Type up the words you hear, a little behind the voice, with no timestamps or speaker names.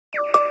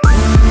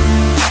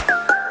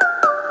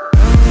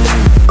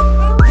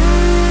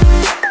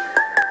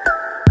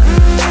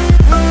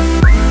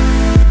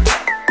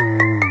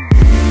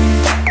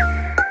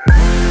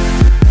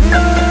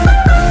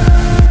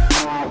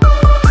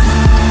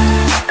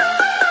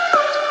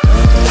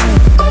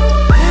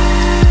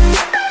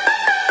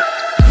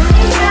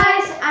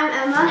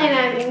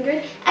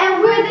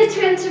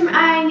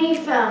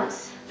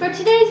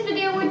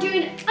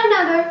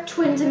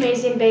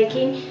Amazing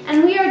Baking,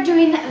 and we are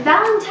doing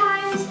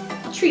Valentine's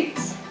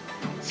Treats.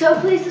 So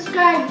please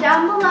subscribe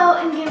down below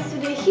and give this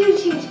video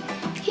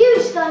a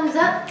huge thumbs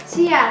up.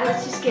 So yeah,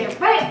 let's just get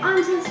right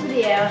onto this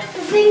video.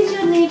 The things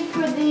you'll need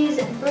for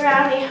these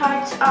brownie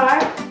hearts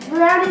are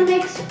brownie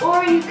mix,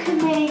 or you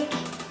can make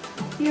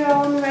your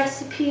own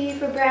recipe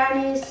for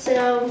brownies,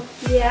 so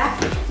yeah.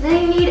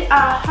 Then you need a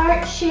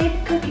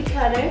heart-shaped cookie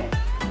cutter,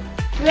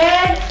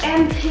 red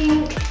and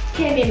pink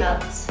candy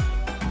melts.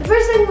 The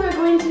first thing we're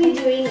going to be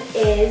doing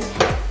is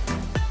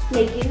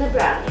making the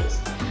brownies.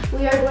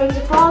 We are going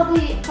to follow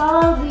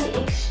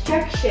the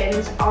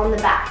instructions on the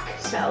back.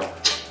 So,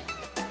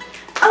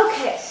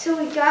 okay,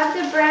 so we got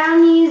the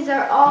brownies.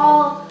 They're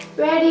all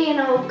ready and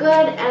all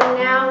good, and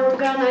now we're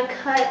gonna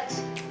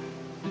cut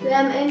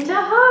them into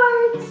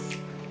hearts.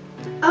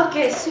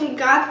 Okay, so we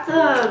got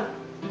the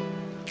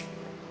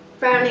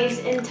brownies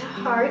into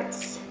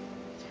hearts,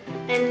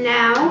 and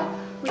now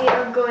we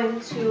are going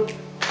to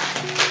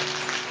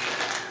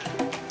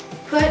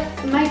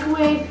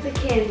microwave the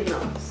candy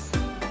melts.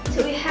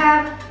 So we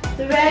have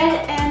the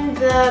red and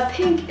the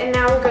pink, and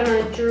now we're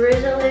gonna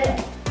drizzle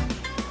it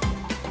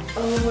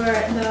over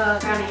the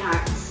brownie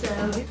hearts.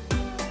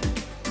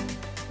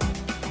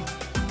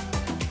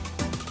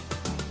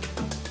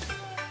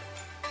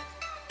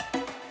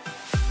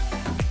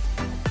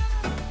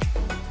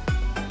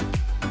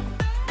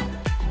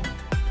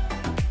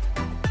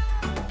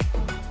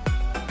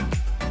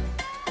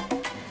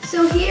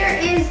 So here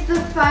is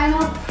the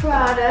final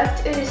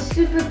product. It is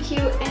super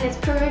cute and it's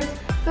perfect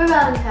for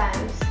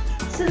Valentine's.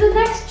 So the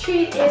next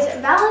treat is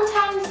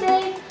Valentine's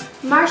Day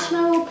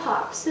marshmallow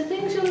pops. The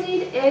things you'll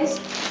need is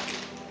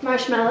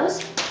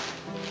marshmallows,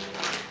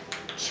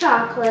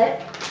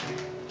 chocolate,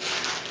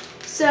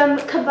 some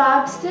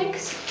kebab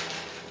sticks,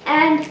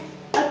 and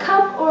a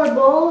cup or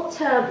bowl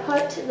to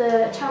put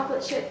the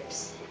chocolate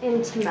chips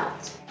in to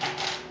melt.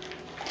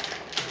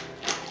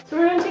 So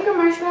we're gonna take a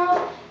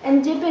marshmallow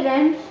and dip it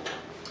in,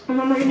 and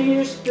then we're gonna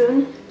use a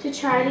spoon to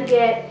try to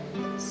get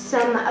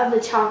some of the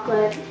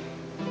chocolate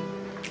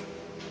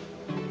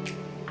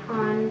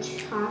on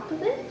top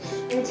of it,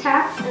 and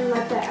tap and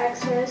let the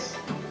excess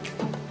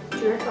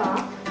drip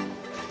off.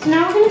 So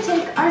now we're going to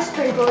take our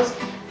sprinkles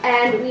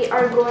and we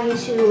are going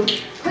to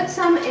put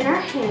some in our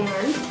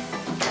hand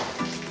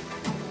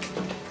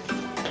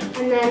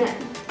and then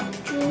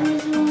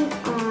drizzle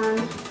it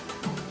on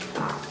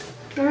top.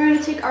 Then we're going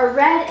to take our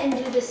red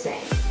and do the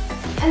same.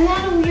 And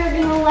then we're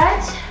going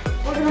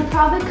to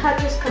probably cut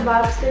this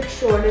kebab stick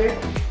shorter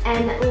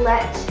and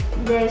let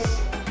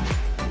this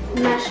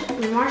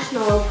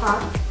marshmallow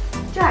pop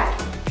dry,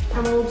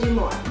 and we'll do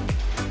more.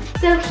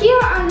 So here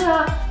are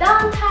the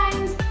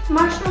Valentine's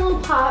marshmallow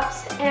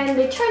pops, and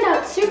they turned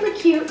out super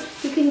cute.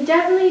 You can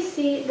definitely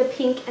see the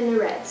pink and the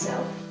red. So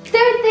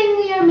third thing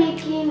we are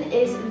making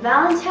is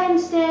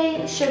Valentine's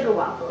Day sugar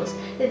waffles.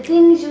 The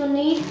things you'll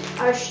need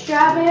are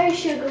strawberry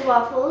sugar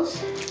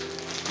waffles,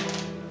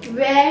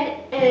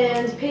 red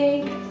and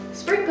pink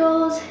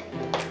sprinkles,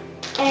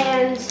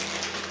 and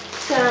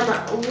some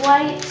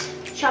white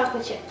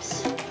chocolate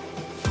chips.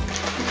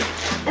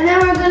 And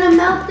then we're gonna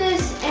melt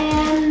this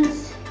and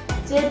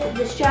dip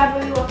the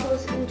strawberry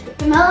waffles into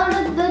it. We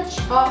melted the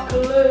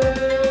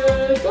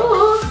chocolate,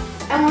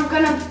 and we're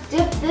gonna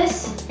dip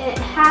this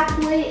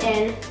halfway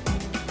in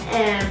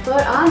and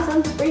put on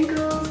some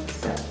sprinkles.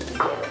 So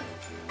cute.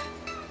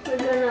 We're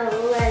gonna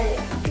let it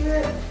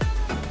drip.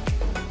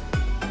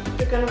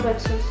 We're gonna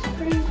put some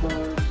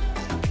sprinkles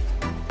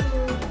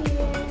over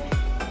here.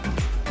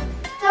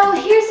 So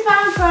here's the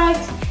final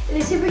product. It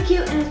is super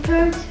cute and it's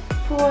perfect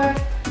for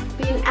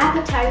being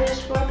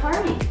appetizers for a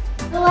party.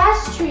 The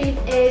last treat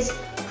is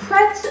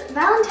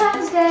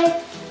Valentine's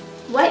Day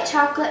white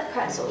chocolate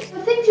pretzels.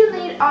 The things you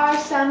need are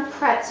some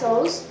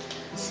pretzels,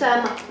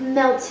 some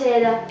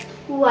melted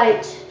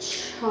white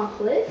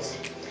chocolate,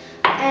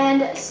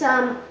 and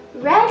some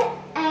red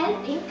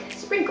and pink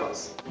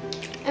sprinkles.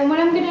 And what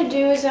I'm gonna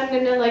do is I'm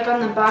gonna, like on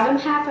the bottom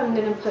half, I'm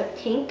gonna put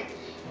pink,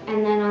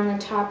 and then on the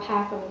top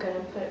half, I'm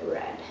gonna put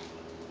red.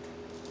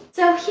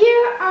 So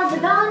here are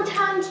the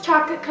Valentine's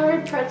chocolate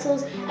covered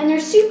pretzels, and they're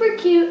super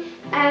cute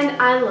and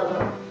I love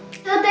them.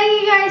 So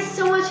thank you guys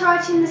so much for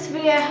watching this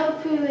video. I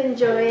hope you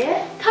enjoy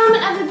it.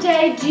 Comment of the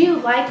day, do you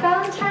like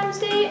Valentine's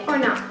Day or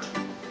not?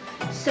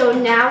 So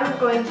now we're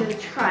going to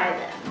try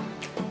them.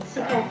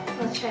 So, okay,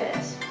 let's try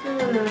this. No,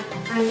 I'm going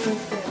to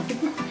fail.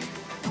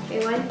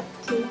 Okay, 1,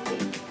 2,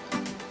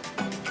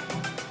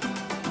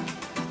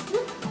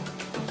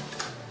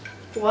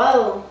 3.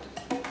 Whoa.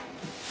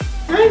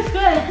 That's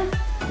good.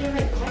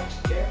 Different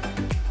texture.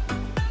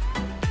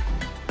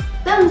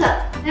 Thumbs up.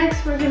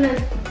 Next we're gonna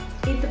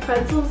eat the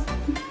pretzels.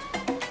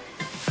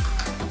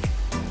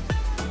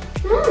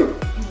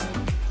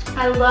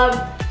 I love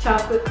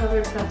chocolate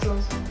covered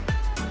pretzels.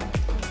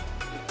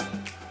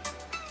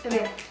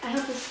 Okay, I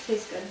hope this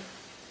tastes good.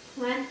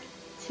 1,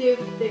 2,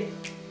 3.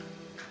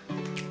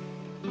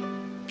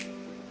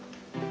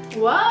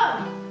 Whoa!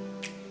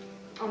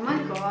 Oh my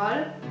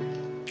god.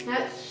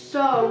 That's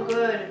so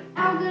good.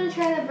 Now I'm gonna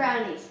try the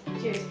brownies.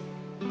 Cheers.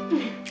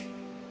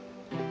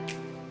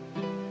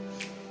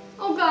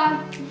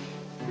 god.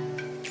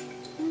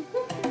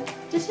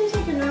 This tastes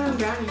like a normal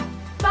brownie.